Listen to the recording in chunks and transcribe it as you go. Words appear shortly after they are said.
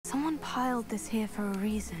Someone piled this here for a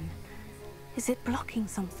reason. Is it blocking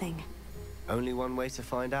something? Only one way to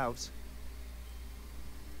find out.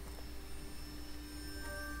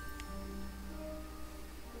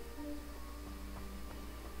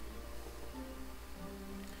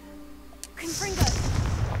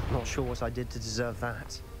 Not sure what I did to deserve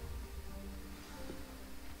that.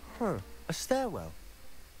 Huh, a stairwell.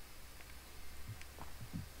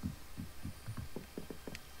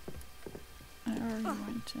 I already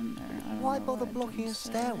went in there. I don't Why know bother I blocking didn't a say.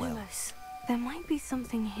 stairwell? There might be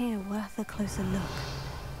something here worth a closer look.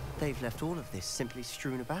 They've left all of this simply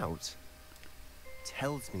strewn about.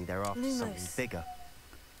 Tells me they're after something bigger.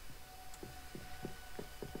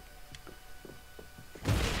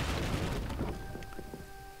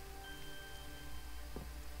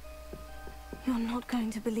 You're not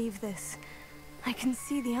going to believe this. I can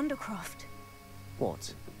see the Undercroft.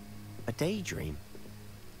 What? A daydream?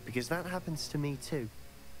 Because that happens to me too.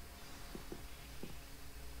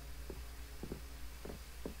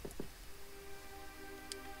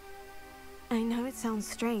 I know it sounds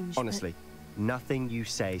strange, Honestly, nothing you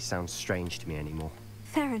say sounds strange to me anymore.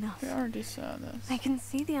 fair enough. We already saw this. I can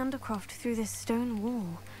see the Undercroft through this stone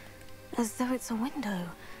wall, as though it's a window.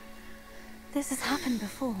 This has happened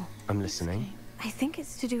before. I'm listening. I think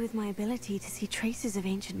it's to do with my ability to see traces of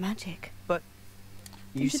ancient magic. But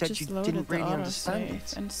you said you didn't really the understand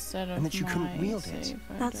autosave it, instead of and that you couldn't my wield it. save.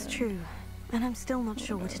 That's true, and I'm still not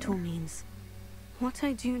sure what it all means. What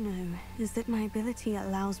I do know is that my ability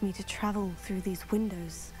allows me to travel through these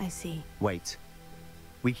windows I see. Wait.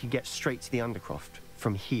 We can get straight to the Undercroft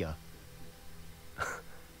from here.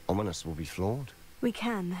 Ominous will be flawed. We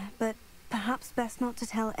can, but perhaps best not to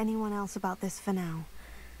tell anyone else about this for now.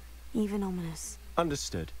 Even Ominous.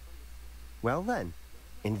 Understood. Well then,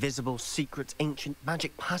 invisible, secret, ancient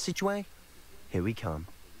magic passageway. Here we come.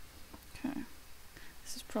 Okay.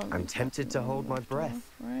 This is probably. I'm tempted to hold my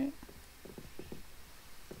breath. Right.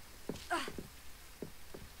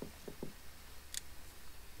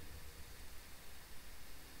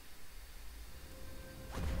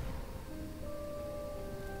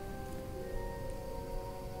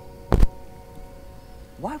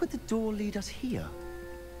 Why would the door lead us here?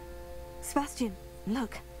 Sebastian,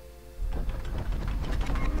 look.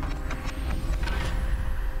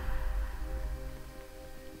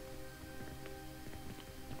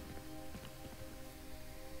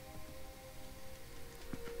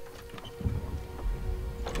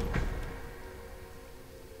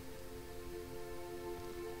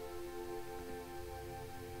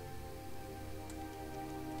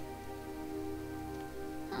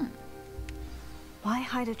 Why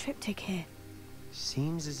hide a triptych here?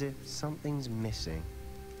 Seems as if something's missing.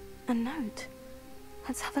 A note.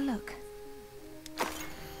 Let's have a look.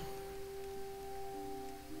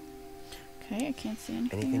 Okay, I can't see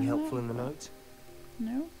anything. Anything helpful in the note?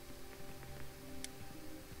 No.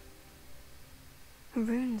 A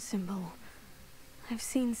rune symbol. I've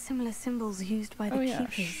seen similar symbols used by the Oh yeah,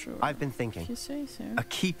 keepers. sure. I've been thinking. If you say so. A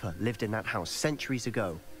keeper lived in that house centuries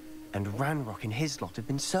ago, and Ranrock and his lot have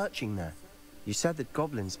been searching there. You said that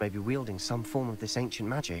goblins may be wielding some form of this ancient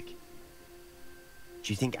magic.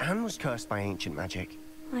 Do you think Anne was cursed by ancient magic?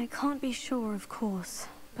 I can't be sure, of course,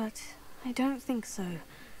 but I don't think so.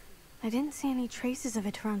 I didn't see any traces of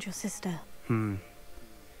it around your sister.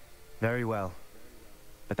 Very well.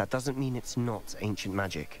 But that doesn't mean it's not ancient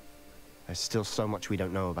magic. There's still so much we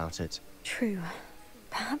don't know about it. True.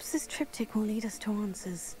 Perhaps this triptych will lead us to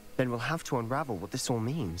answers. Then we'll have to unravel what this all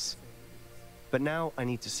means. But now I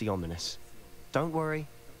need to see Ominous. Don't worry,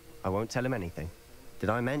 I won't tell him anything. Did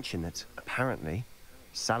I mention that, apparently,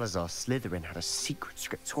 Salazar Slytherin had a secret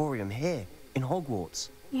scriptorium here, in Hogwarts?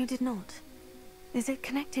 You did not. Is it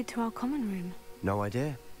connected to our common room? No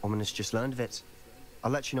idea. Ominous just learned of it.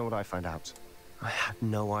 I'll let you know what I find out. I had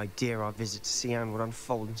no idea our visit to Cian would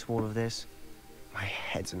unfold into all of this. My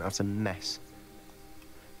head's an utter mess.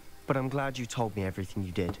 But I'm glad you told me everything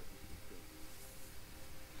you did.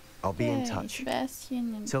 I'll be in touch.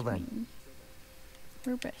 Sebastian and Till then. me.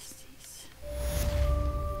 We're besties.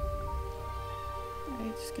 Are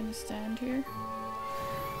you just gonna stand here?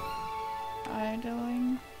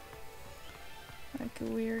 Idling. Like a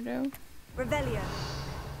weirdo. Revelio.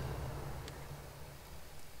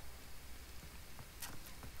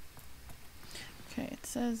 Okay, it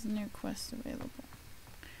says new quest available.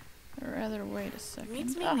 Or rather, wait a second.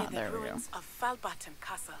 Meet me Ah, near the there we go. ruins of Falbaton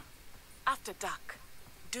Castle. After dark.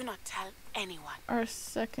 Do not tell anyone. Our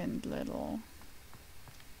second little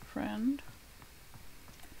friend.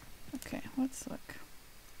 Okay, let's look.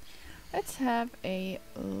 Let's have a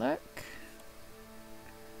look.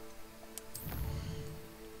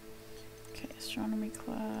 Okay, astronomy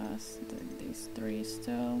class. These three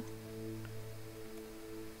still.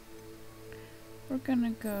 We're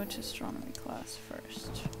gonna go to astronomy class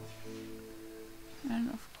first. And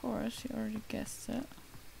of course, you already guessed it.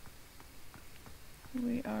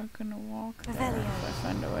 We are gonna walk there. If I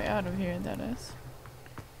find a way out of here, that is.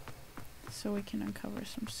 So we can uncover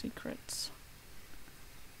some secrets.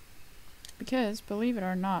 Because, believe it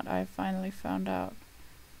or not, I finally found out.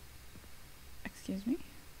 Excuse me?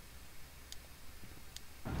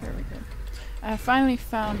 There we go. I finally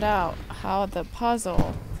found out how the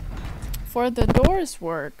puzzle for the doors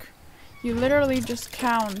work. You literally just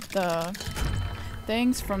count the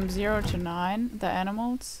things from 0 to 9. The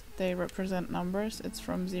animals, they represent numbers. It's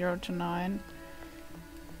from 0 to 9.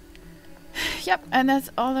 Yep, and that's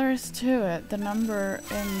all there is to it. The number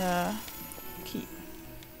in the key.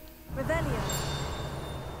 Revelio.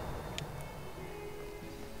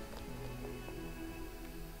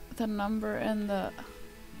 The number in the...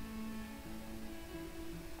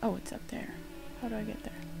 Oh, it's up there. How do I get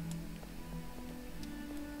there?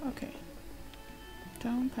 Okay.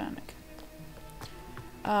 Don't panic.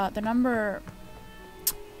 The number...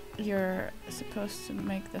 You're supposed to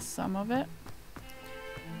make the sum of it.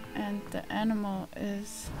 And the animal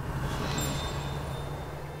is...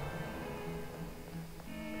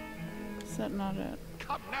 Is that not it?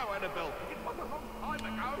 Come now, Annabelle. It was a long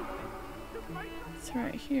time ago. It's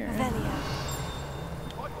right here. Revelio.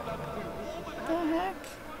 What the heck?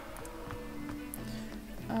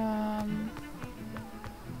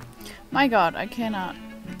 My god, I cannot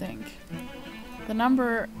think. The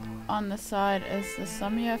number on the side is the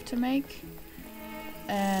sum you have to make.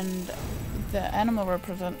 And the animal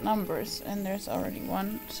represent numbers, and there's already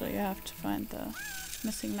one, so you have to find the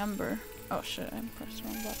missing number. Oh shit, I pressed the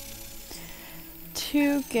wrong button.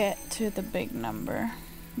 To get to the big number.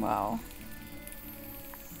 Wow.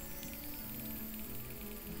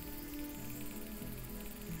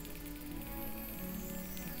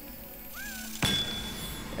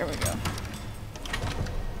 There we go.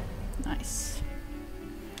 Nice.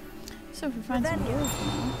 So if we find some doors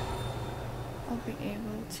now, I'll be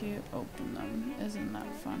able to open them. Isn't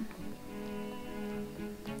that fun?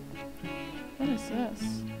 What is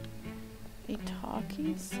this? A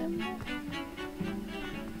talking symbol?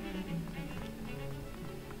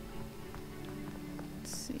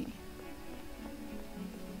 Let's see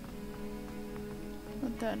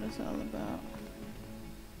what that is all about.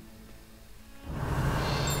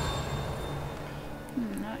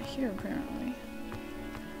 Not here apparently.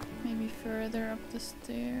 Maybe further up the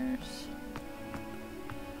stairs.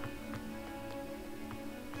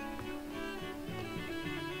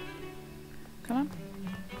 Come on.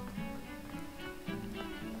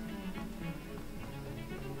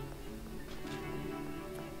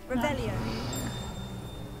 Revelio.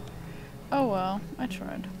 Oh well, I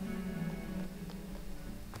tried.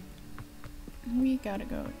 We gotta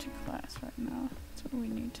go to class right now. That's what we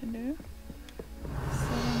need to do.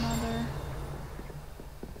 Set another.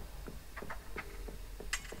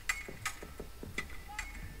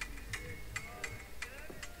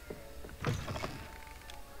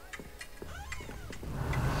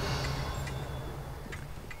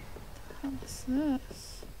 What's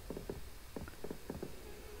this?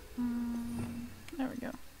 There we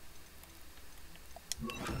go.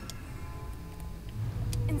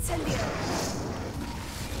 Incendio.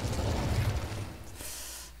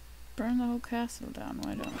 Burn the whole castle down,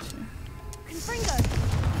 why don't you? Confringo.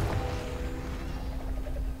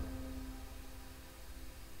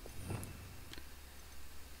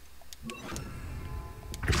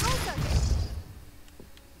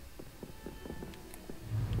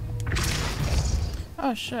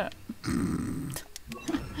 Oh shit. Oh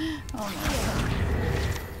no.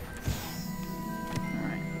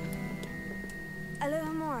 Alright.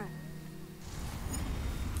 Alohomora.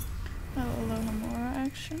 Alohomora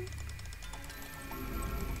action.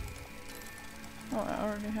 Oh, I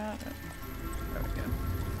already had it. There we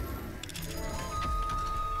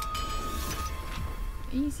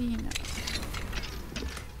go. Easy enough.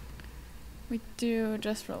 We do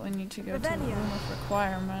desperately need to go to the room of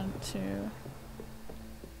requirement to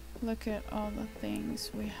look at all the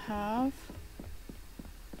things we have.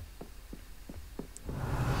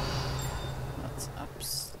 That's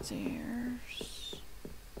upstairs.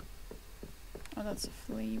 Oh, that's a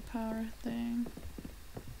flea power thing.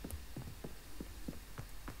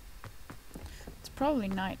 It's probably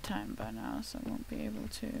nighttime by now, so I won't be able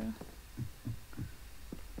to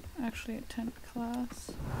actually attend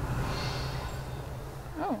class.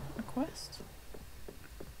 Oh, a quest.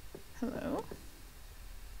 Hello?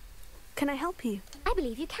 Can I help you? I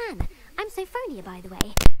believe you can. I'm Sophronia, by the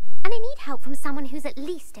way. and I need help from someone who's at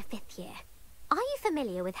least a 5th year. Are you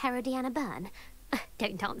familiar with Herodiana Byrne?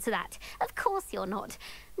 Don't answer that. Of course you're not.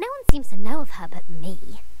 No one seems to know of her but me.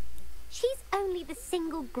 She's only the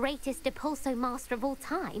single greatest Depulso master of all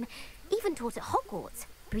time, even taught at Hogwarts,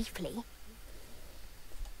 briefly.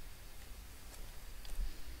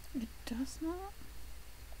 It does not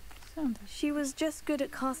sound that. She was just good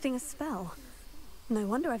at casting a spell. No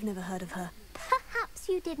wonder I've never heard of her. Perhaps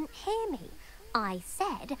you didn't hear me. I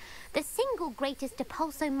said the single greatest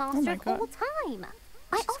Depulso master of all time.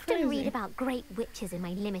 I often read about great witches in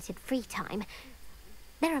my limited free time.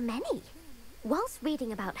 There are many. Whilst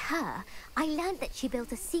reading about her, I learned that she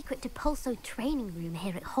built a secret Depulso training room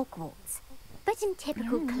here at Hogwarts. But in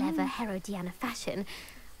typical clever Herodiana fashion,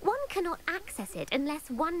 one cannot access it unless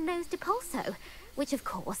one knows Depulso, which of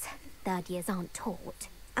course, 3rd years aren't taught.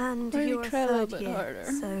 And Maybe you're a try a little 3rd bit year, harder.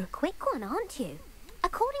 so... Quick one, aren't you?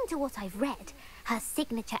 According to what I've read, her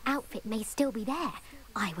signature outfit may still be there.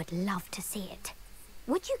 I would love to see it.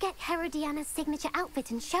 Would you get Herodiana's signature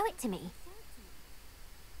outfit and show it to me?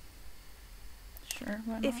 Sure,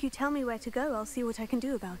 why not? If you tell me where to go, I'll see what I can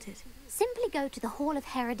do about it. Simply go to the Hall of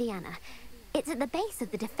Herodiana. It's at the base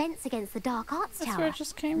of the Defense Against the Dark Arts That's Tower. where it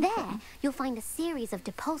just came there, from. you'll find a series of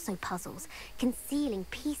Depulso puzzles concealing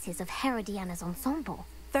pieces of Herodiana's ensemble.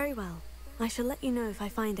 Very well. I shall let you know if I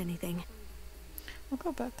find anything. We'll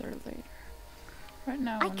go back there later. Right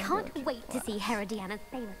now, I wanna go can't to wait to see class. Herodiana's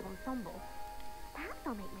famous ensemble. Perhaps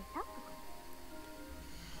I'll make myself a copy.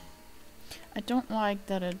 I don't like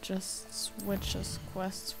that it just switches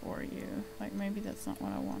quests for you. Like, maybe that's not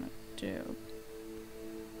what I want to do.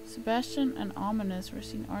 Sebastian and Ominous were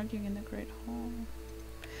seen arguing in the Great Hall.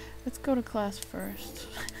 Let's go to class first.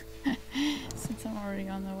 Since I'm already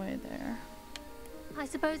on the way there. I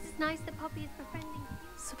suppose it's nice that Poppy is befriending you.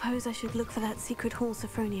 Suppose I should look for that secret hall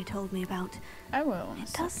Sophronia told me about. I will.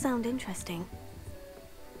 It does sound interesting.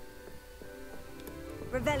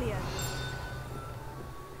 Revelio.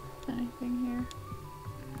 Anything here?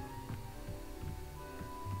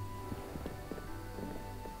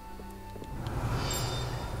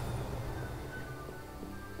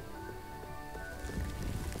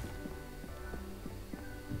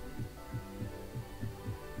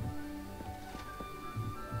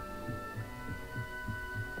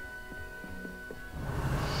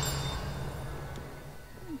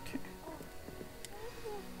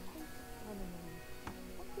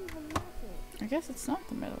 I guess it's not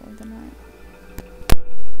the middle of the night.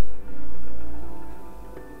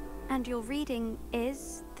 And your reading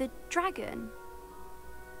is the dragon.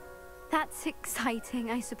 That's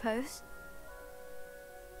exciting, I suppose.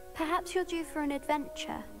 Perhaps you're due for an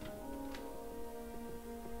adventure.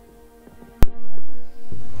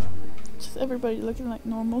 Just everybody looking like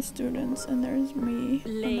normal students, and there's me.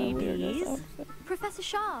 Ladies. Professor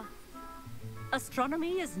Shah.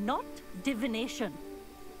 Astronomy is not divination.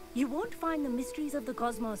 You won't find the mysteries of the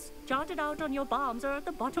cosmos charted out on your palms or at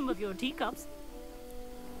the bottom of your teacups.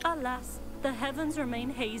 Alas, the heavens remain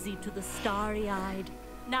hazy to the starry-eyed.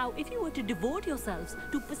 Now, if you were to devote yourselves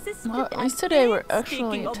to persistent Well, at least today we're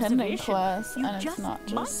actually attending class, and it's not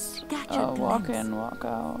just walk in, walk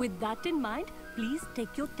out. With that in mind, please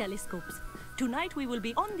take your telescopes. Tonight we will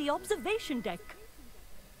be on the observation deck.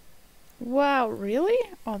 Wow, really?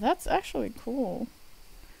 Oh, that's actually cool.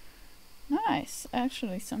 Nice.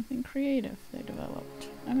 Actually, something creative they developed.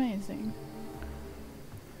 Amazing.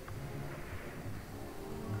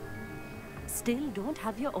 Still don't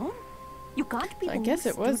have your own? You can't be I the guess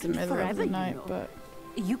new it was the student middle of forever, the you night, know. but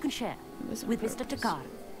You can share it was on with Mr. purpose. Takar.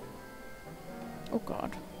 Oh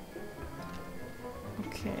god.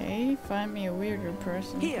 Okay, find me a weirder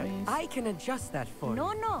person, Here, please. I can adjust that for you.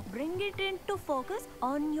 No, bring it into focus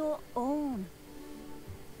on your own.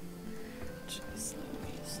 Just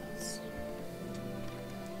Louise's.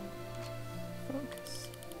 Focus.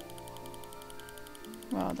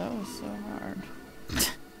 Wow, that was so hard.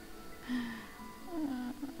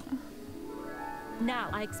 Now,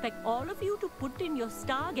 I expect all of you to put in your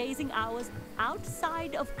stargazing hours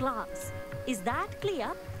outside of class. Is that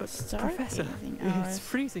clear? But Professor, Professor, hours. it's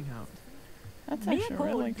freezing out. That's actually Leopold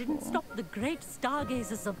really didn't cool. stop the great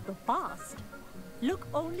stargazers of the past. Look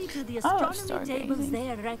only to the astronomy tables stargazing. they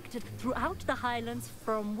erected throughout the Highlands,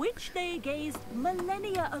 from which they gazed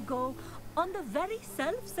millennia ago on the very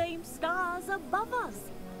self-same stars above us.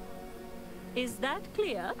 Is that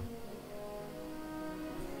clear?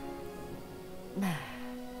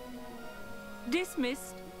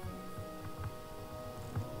 Dismissed.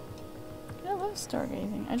 I love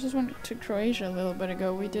stargazing. I just went to Croatia a little bit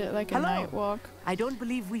ago. We did like a Hello. night walk I don't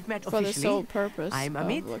believe we've met for the officially. sole purpose I'm of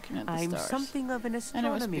Amit. looking at the I'm stars. something of an And it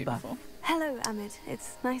was astronomy buff. beautiful. Hello, Amit.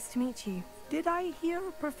 It's nice to meet you. Did I hear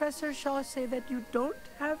Professor Shaw say that you don't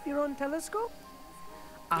have your own telescope?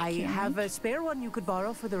 I have a spare one you could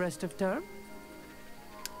borrow for the rest of term.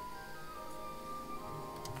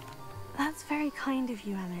 That's very kind of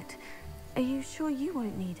you, Amit. Are you sure you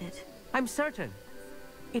won't need it? I'm certain.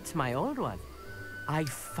 It's my old one. I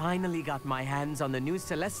finally got my hands on the new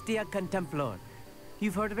Celestia Contemplor.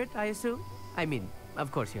 You've heard of it, I assume? I mean,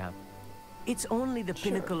 of course you have. It's only the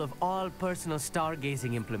pinnacle of all personal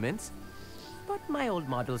stargazing implements. But my old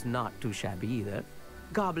model's not too shabby either.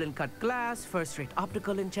 Goblin-cut glass, first-rate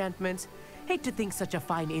optical enchantments. Hate to think such a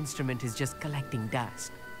fine instrument is just collecting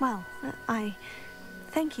dust. Well,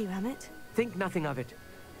 thank you, Amit. Think nothing of it.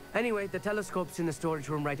 Anyway, the telescope's in the storage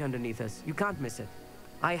room right underneath us. You can't miss it.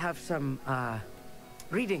 I have some,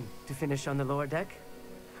 reading to finish on the lower deck.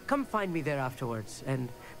 Come find me there afterwards, and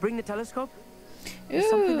bring the telescope. There's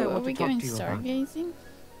something I want to talk to you about. Stargazing?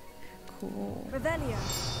 Cool. Revelio.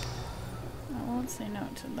 I won't say no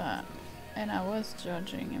to that. And I was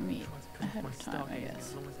judging a meet ahead of time, I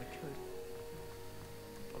guess.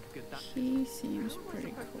 He seems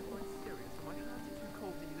pretty cool.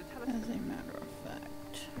 As a matter of fact.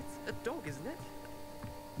 It's a dog, isn't it?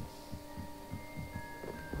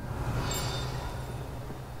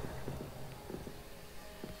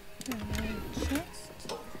 Just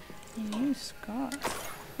a new scarf.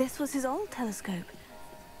 This was his old telescope.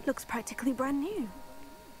 Looks practically brand new.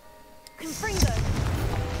 Confringo.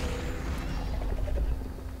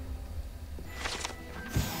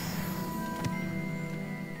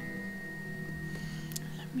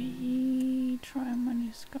 Let me try my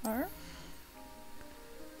new scarf.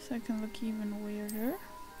 So I can look even weirder.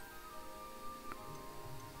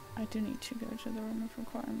 I do need to go to the room of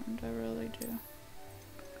requirement, I really do.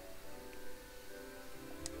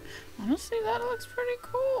 Honestly, that looks pretty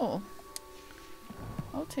cool.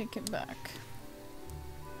 I'll take it back.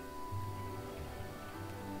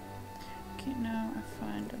 Okay, now I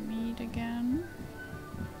find a mead again.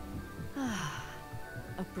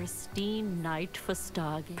 A pristine night for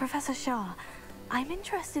stargazing. Professor Shah, I'm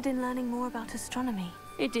interested in learning more about astronomy.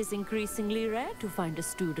 It is increasingly rare to find a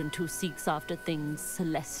student who seeks after things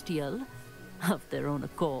celestial, of their own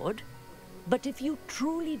accord. But if you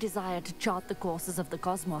truly desire to chart the courses of the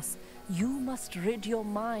cosmos, you must rid your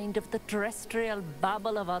mind of the terrestrial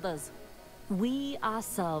babble of others. We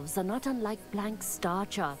ourselves are not unlike blank star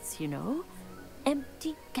charts, you know?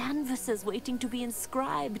 Empty canvases waiting to be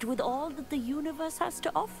inscribed with all that the universe has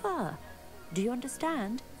to offer. Do you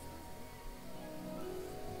understand?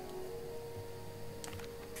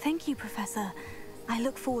 Thank you, Professor. I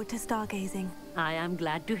look forward to stargazing. I am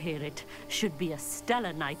glad to hear it. Should be a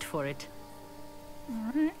stellar night for it.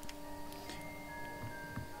 Alright.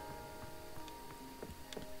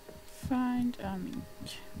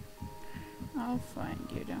 I'll find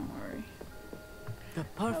you, don't worry. The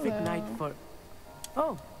perfect night for...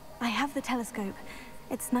 Oh! I have the telescope.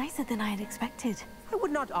 It's nicer than I had expected. I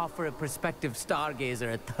would not offer a prospective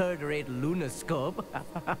stargazer a third-rate lunoscope.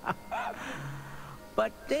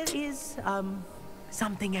 But there is,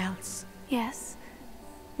 something else. Yes?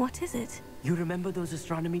 What is it? You remember those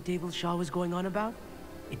astronomy tables Shaw was going on about?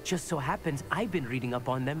 It just so happens I've been reading up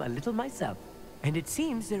on them a little myself. And it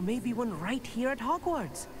seems there may be one right here at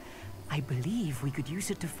Hogwarts. I believe we could use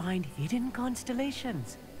it to find hidden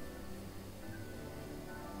constellations.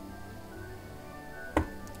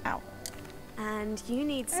 Ow. And you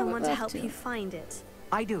need someone to help you find it.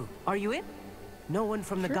 I do. Are you in? No one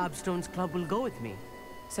from the Gobstones Club will go with me.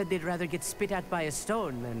 Said they'd rather get spit at by a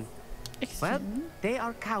stone than... Well, they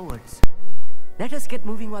are cowards. Let us get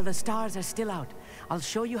moving while the stars are still out. I'll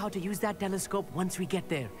show you how to use that telescope once we get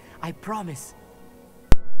there. I promise.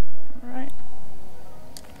 Right.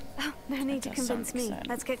 Oh, no need to convince me.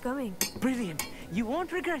 Let's get going. Brilliant. You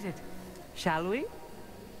won't regret it. Shall we?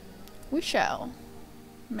 We shall.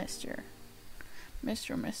 Mister.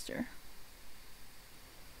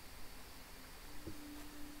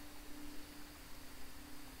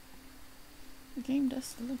 The game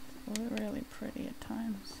does look really pretty at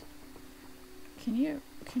times. Can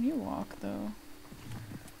you walk though?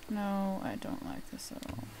 No, I don't like this at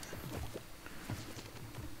all.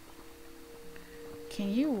 Can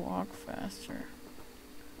you walk faster?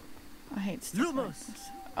 I hate stuff like this.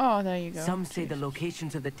 Oh, there you go. Some say the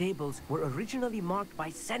locations of the tables were originally marked by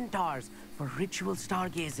centaurs for ritual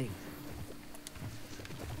stargazing.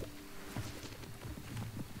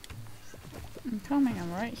 I'm coming,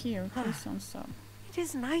 I'm right here. Please don't stop. It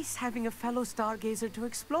is nice having a fellow stargazer to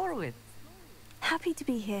explore with. Happy to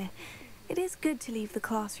be here. It is good to leave the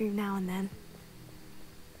classroom now and then.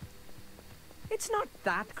 It's not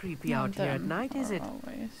that creepy out here at night, is it?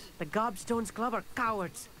 Always. The Gobstones Club are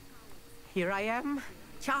cowards. Here I am,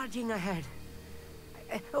 charging ahead.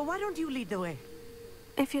 Why don't you lead the way?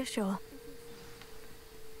 If you're sure.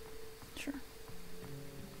 Sure.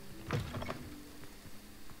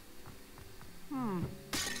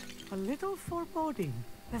 A little foreboding.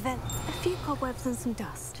 A few cobwebs and some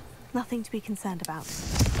dust. Nothing to be concerned about.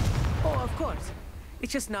 Oh, of course.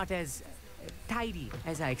 It's just not as tidy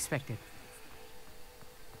as I expected.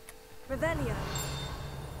 Revelio.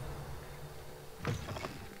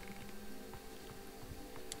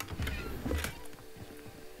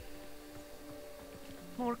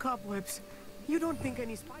 More cobwebs. You don't think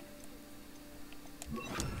any spiders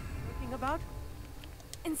lurking about?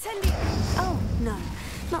 Incendio. Oh, no.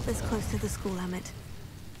 Not this close to the school, Emmett.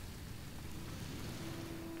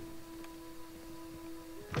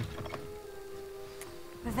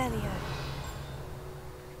 Revelio.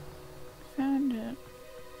 Found it.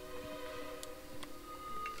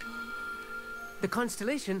 The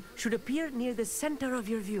constellation should appear near the center of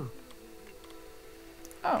your view.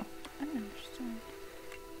 Oh, I understand.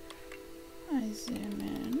 I zoom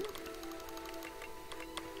in.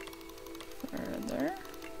 Further.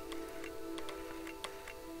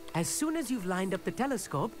 As soon as you've lined up the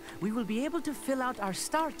telescope, we will be able to fill out our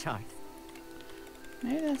star chart.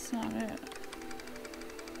 Maybe that's not it.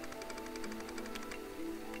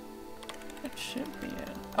 It should be it.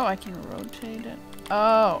 Oh, I can rotate it.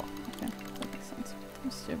 Oh, okay. That makes sense.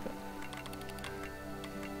 I'm stupid.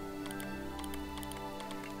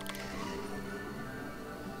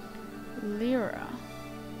 Lyra.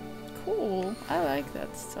 Cool. I like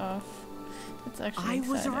that stuff. It's actually I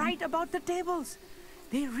was exciting. right about the tables.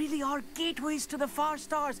 They really are gateways to the far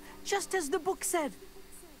stars, just as the book said.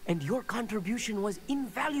 And your contribution was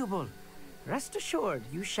invaluable. Rest assured,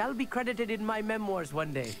 you shall be credited in my memoirs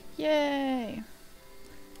one day. Yay!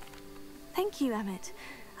 Thank you, Emmett.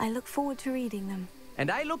 I look forward to reading them.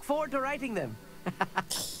 And I look forward to writing them.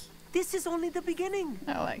 This is only the beginning.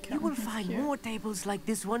 I like him. You will He's find cute. more tables like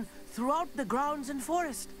this one throughout the grounds and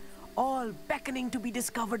forest, all beckoning to be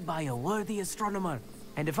discovered by a worthy astronomer.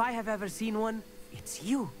 And if I have ever seen one, it's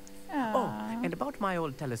you. Aww. Oh, and about my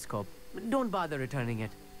old telescope, don't bother returning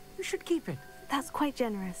it. You should keep it. That's quite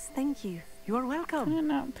generous. Thank you. You're welcome. You're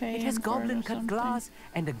not paying It has for it or goblin-cut something. glass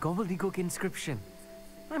and a gobbledygook inscription.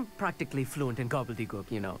 I'm practically fluent in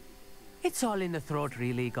gobbledygook, you know. It's all in the throat,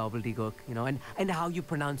 really, gobbledygook, you know, and how you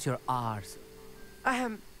pronounce your R's.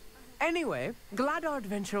 Anyway, glad our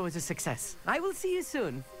adventure was a success. I will see you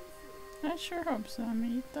soon. I sure hope so. I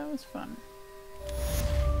mean, that was fun.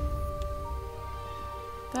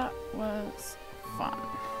 That was fun.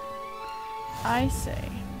 I say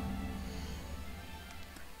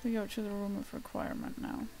we go to the room of requirement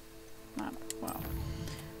now. Map. Wow.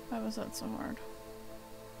 Why was that so hard?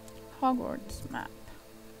 Hogwarts map.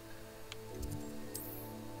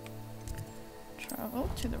 Travel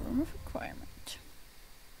to the room of requirement.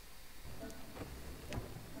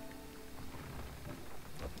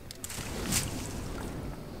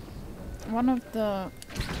 One of the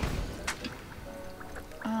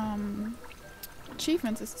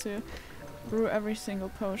achievements is to brew every single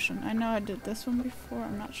potion. I know I did this one before.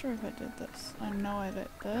 I'm not sure if I did this. I know I did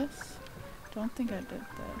this. Don't think I did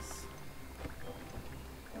this.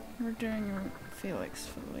 We're doing Felix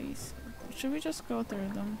Felice. Should we just go through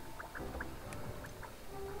them?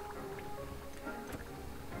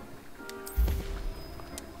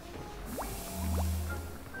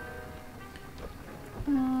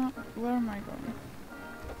 Where am I going?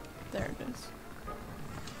 There it is.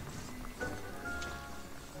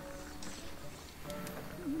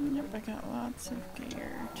 Yep, I got lots of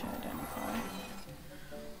gear to identify.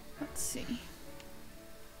 Let's see.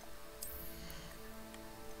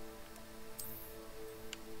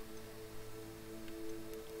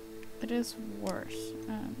 It is worse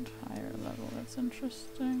and higher level. That's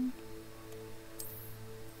interesting.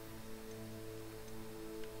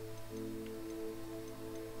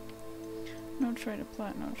 No tray to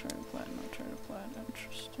plat, no tray to plat, no tray to plat.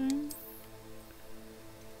 Interesting.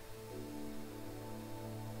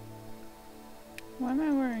 Why am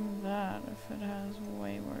I wearing that if it has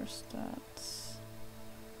way worse stats?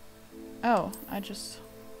 Oh, I just...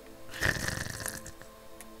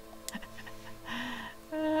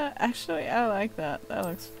 actually, I like that. That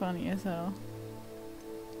looks funny as hell.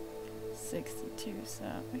 62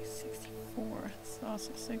 stat, like 64. It's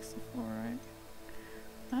also 64, right?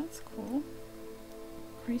 That's cool.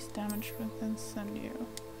 Increased damage with Incendio.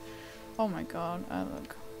 Oh my god, I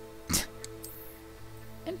look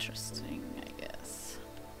interesting, I guess.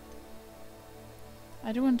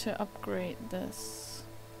 I do want to upgrade this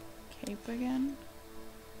cape again.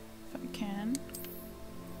 If I can.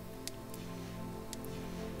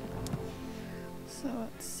 So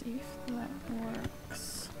let's see if that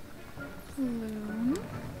works. Bloom.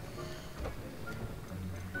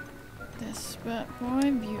 This bad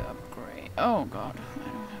boy, view upgrade. Oh god, I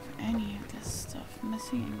don't have any of this stuff.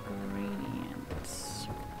 Missing ingredients.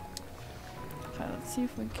 Okay, let's see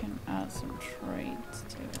if we can add some traits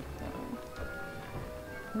to it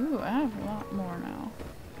though. Ooh, I have a lot more now.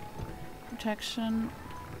 Protection.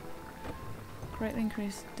 Greatly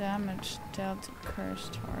increased damage dealt to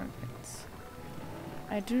cursed targets.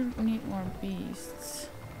 I do need more beasts.